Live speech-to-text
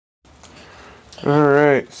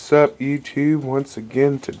Alright, sup YouTube, once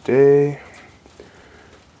again today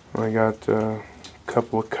I got a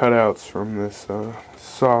couple of cutouts from this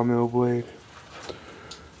sawmill blade.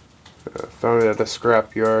 Found it at a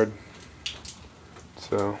scrap yard.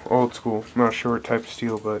 It's old school, not sure what type of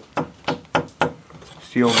steel, but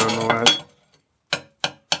steel nonetheless.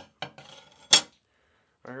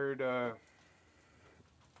 I heard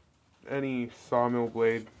any sawmill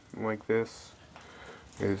blade like this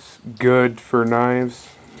is good for knives,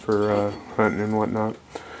 for hunting and whatnot.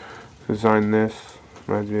 Designed this.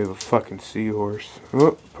 Reminds me of a fucking seahorse.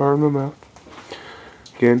 Oh, pardon my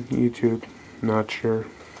mouth. Again, YouTube. Not sure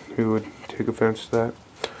who would take offense to that.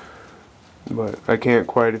 But I can't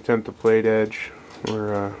quite attempt the blade edge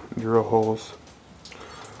or drill holes.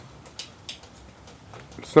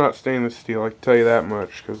 It's not stainless steel, I can tell you that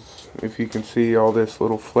much, because if you can see all this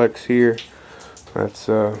little flecks here, that's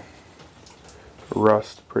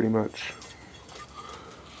rust pretty much.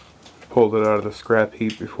 Pulled it out of the scrap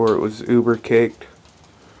heap before it was uber caked.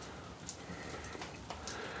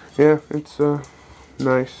 Yeah, it's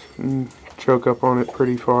nice. Choke up on it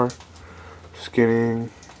pretty far. Skinning,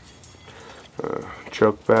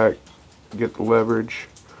 choke back, get the leverage,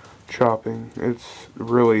 chopping. It's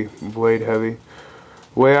really blade heavy.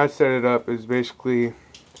 The way I set it up is basically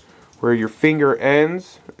where your finger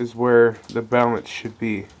ends is where the balance should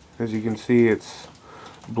be. As you can see, it's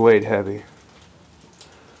blade heavy.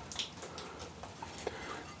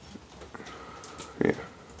 Yeah.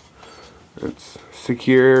 It's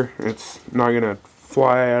secure. It's not going to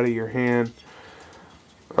fly out of your hand.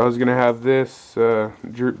 I was going to have this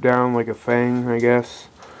droop down like a fang, I guess.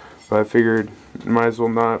 But I figured might as well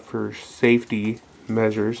not for safety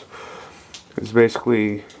measures. It's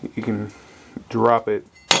basically you can drop it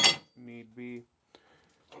if need be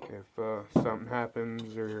if something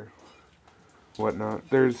happens or whatnot.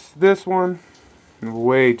 There's this one,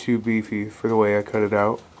 way too beefy for the way I cut it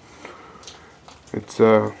out. It's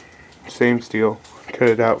same steel. Cut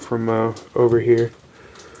it out from over here.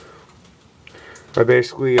 I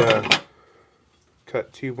basically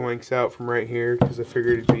cut two blanks out from right here because I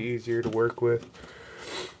figured it'd be easier to work with.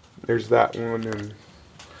 There's that one and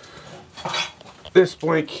this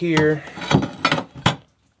blank here.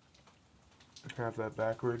 Have that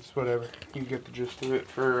backwards, whatever. You get the gist of it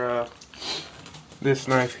for this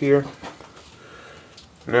knife here.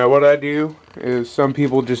 Now what I do is some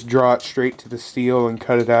people just draw it straight to the steel and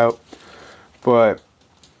cut it out, but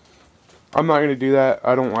I'm not going to do that.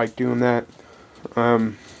 I don't like doing that.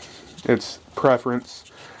 It's preference.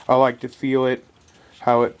 I like to feel it,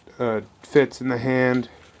 how it fits in the hand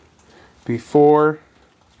before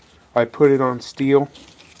I put it on steel,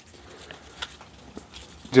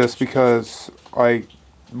 just because I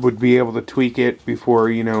would be able to tweak it before,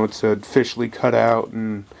 you know, it's officially cut out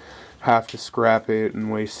and have to scrap it and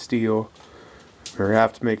waste steel or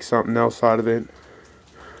have to make something else out of it.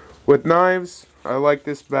 With knives, I like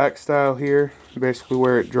this back style here, basically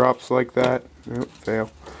where it drops like that. Oh, fail.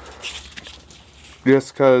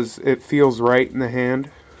 Just because it feels right in the hand.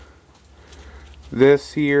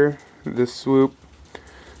 This here, this swoop,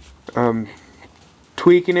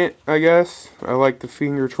 tweaking it, I guess. I like the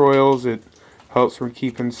finger troils. It helps from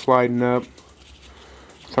keeping sliding up.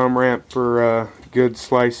 Thumb ramp for good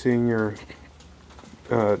slicing or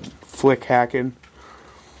flick hacking.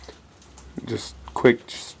 Just quick,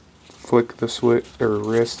 just flick the switch or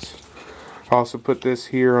wrist. Also put this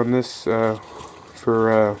here on this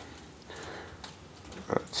for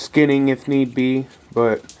skinning if need be,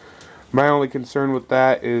 but my only concern with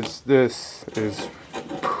that is this is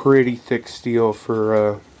pretty thick steel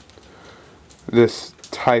for this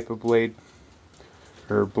type of blade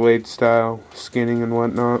or blade style skinning and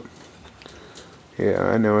whatnot. Yeah,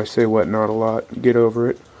 I know I say whatnot a lot. Get over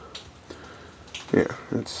it. Yeah,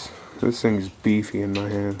 this thing's beefy in my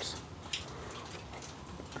hands.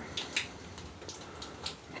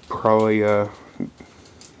 Probably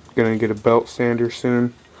gonna get a belt sander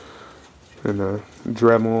soon and a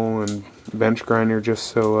Dremel and bench grinder just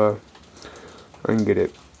so I can get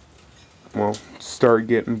it, well, start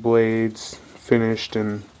getting blades finished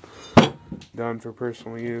and done for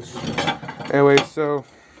personal use. Anyway, so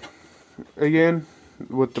again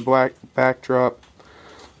with the black backdrop,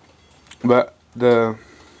 but when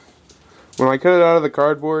I cut it out of the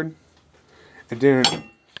cardboard, it didn't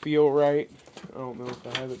feel right. I don't know if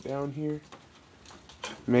I have it down here.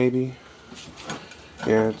 Maybe.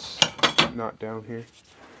 Yeah, it's not down here.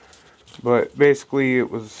 But basically it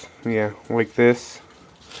was, yeah, like this.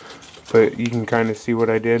 But you can kind of see what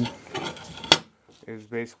I did. Is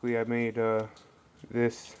basically I made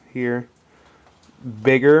this here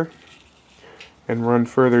bigger and run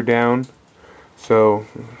further down. So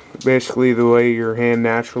basically the way your hand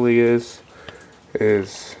naturally is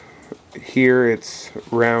here it's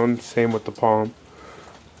round, same with the palm,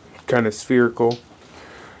 kind of spherical,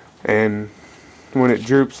 and when it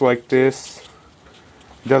droops like this,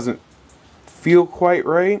 it doesn't feel quite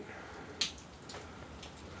right.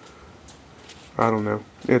 I don't know.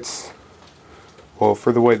 It's, well,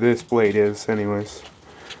 for the way this blade is anyways.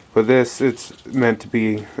 But this, it's meant to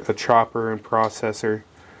be a chopper and processor.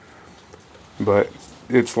 But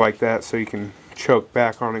it's like that so you can choke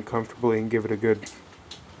back on it comfortably and give it a good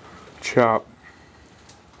chop.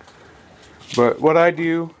 But what I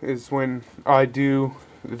do is when I do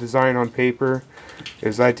the design on paper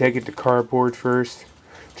is I take it to cardboard first,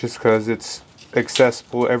 just because it's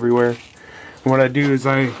accessible everywhere. And what I do is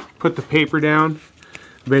I put the paper down,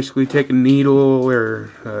 basically take a needle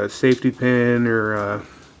or a safety pin, or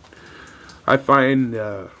I find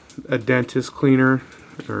a dentist cleaner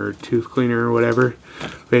or tooth cleaner or whatever.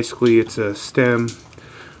 Basically it's a stem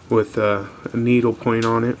with a needle point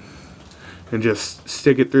on it, and just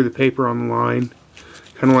stick it through the paper on the line,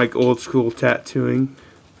 kind of like old school tattooing,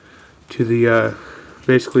 to the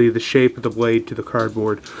basically the shape of the blade to the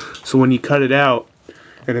cardboard. So when you cut it out,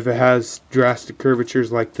 and if it has drastic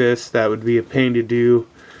curvatures like this, that would be a pain to do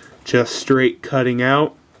just straight cutting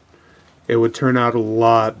out. It would turn out a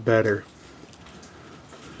lot better.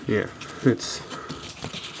 Yeah, it's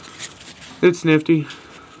nifty.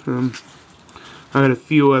 I had a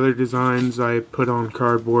few other designs I put on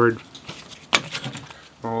cardboard.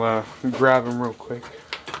 I'll grab them real quick.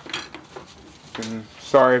 And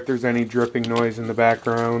sorry if there's any dripping noise in the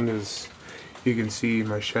background, as you can see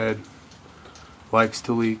my shed likes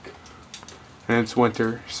to leak. And it's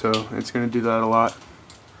winter, so it's going to do that a lot.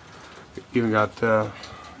 Even got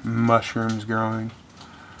mushrooms growing.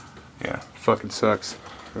 Yeah, fucking sucks.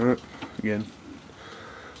 Again,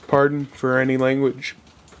 pardon for any language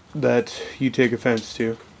that you take offense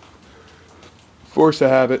to. Force a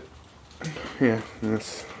habit. Yeah,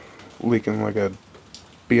 it's leaking like a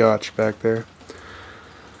biatch back there.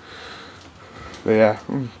 But yeah,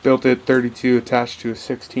 built it 32 attached to a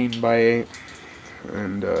 16 by 8,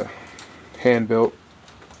 and hand built,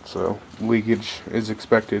 so leakage is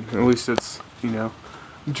expected. At least it's, you know,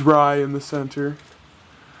 dry in the center.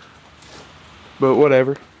 But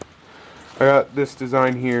whatever. I got this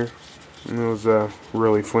design here, and it was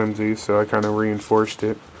really flimsy, so I kind of reinforced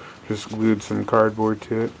it. Just glued some cardboard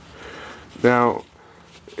to it. Now,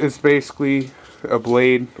 it's basically a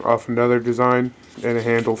blade off another design and a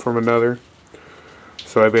handle from another.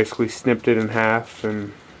 So I basically snipped it in half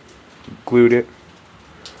and glued it.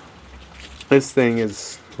 This thing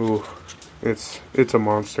is, ooh, it's a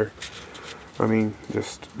monster. I mean,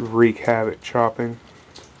 just wreak havoc chopping.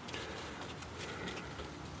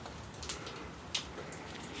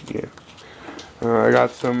 Yeah. I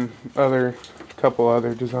got some couple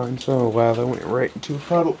other designs. Oh wow, that went right into a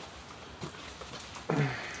puddle.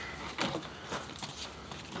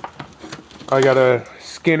 I got a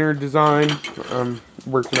Skinner design I'm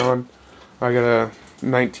working on. I got a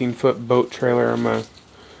 19-foot boat trailer I'm gonna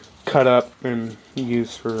cut up and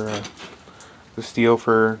use for the steel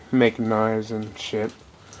for making knives and shit.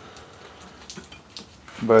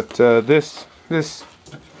 But this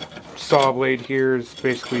saw blade here is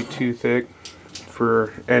basically too thick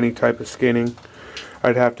for any type of skinning.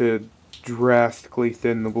 I'd have to drastically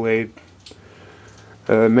thin the blade.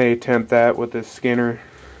 May attempt that with this Skinner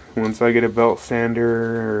once I get a belt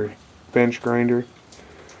sander or bench grinder.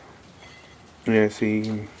 Yeah, see, you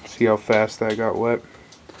can see how fast that got wet.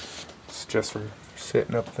 It's just from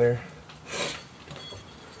sitting up there.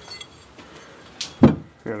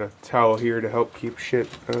 Got a towel here to help keep shit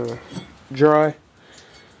dry.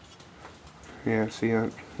 Yeah, see,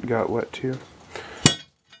 that got wet too.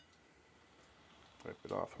 Wipe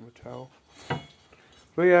it off from a towel.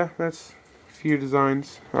 But yeah, that's a few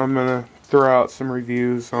designs. I'm gonna throw out some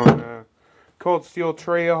reviews on Cold Steel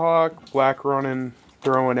Treyahawk, Black Running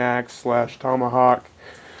Throwing Axe / Tomahawk,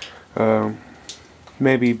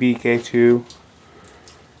 maybe BK2,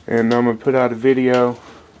 and I'm gonna put out a video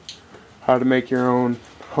how to make your own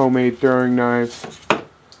homemade throwing knives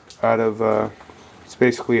out of it's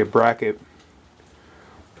basically a bracket.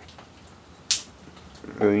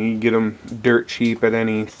 You can get them dirt cheap at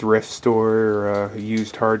any thrift store or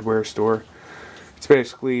used hardware store. It's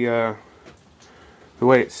basically the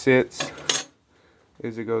way it sits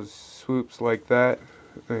is it goes swoops like that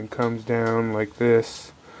and comes down like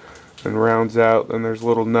this and rounds out. Then there's a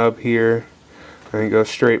little nub here, and it goes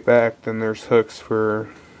straight back. Then there's hooks for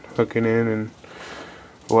hooking in and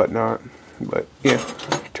whatnot. But yeah,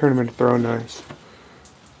 turn them into throwing knives.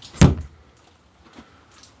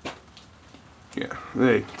 Yeah,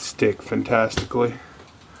 they stick fantastically.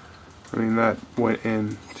 I mean, that went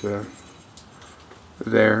into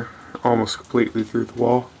there, almost completely through the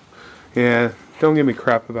wall. Yeah, don't give me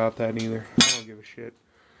crap about that either. I don't give a shit.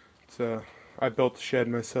 It's I built the shed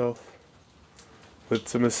myself with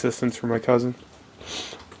some assistance from my cousin.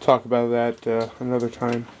 Talk about that another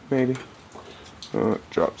time, maybe.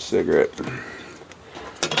 Dropped cigarette.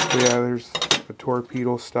 But yeah, there's a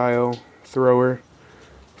torpedo style thrower.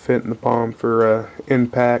 Fit in the palm for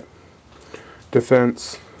impact,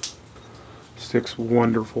 defense. Sticks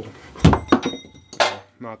wonderful.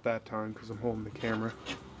 Not that time because I'm holding the camera.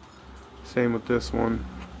 Same with this one.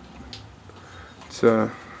 It's kind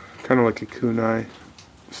of like a kunai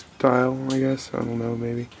style, I guess. I don't know,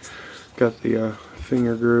 maybe. Got the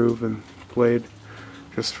finger groove and blade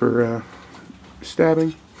just for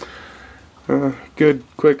stabbing. Good,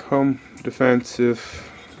 quick home defense if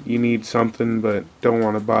you need something but don't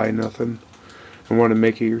want to buy nothing and want to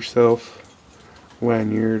make it yourself.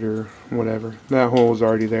 Lanyard or whatever. That hole is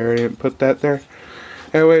already there. I didn't put that there.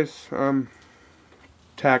 Anyways,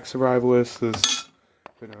 Tack Survivalist has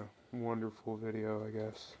been a wonderful video, I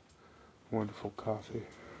guess. Wonderful coffee.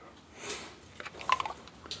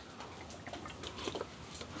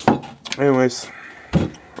 Anyways,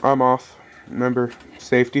 I'm off. Remember,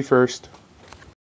 safety first.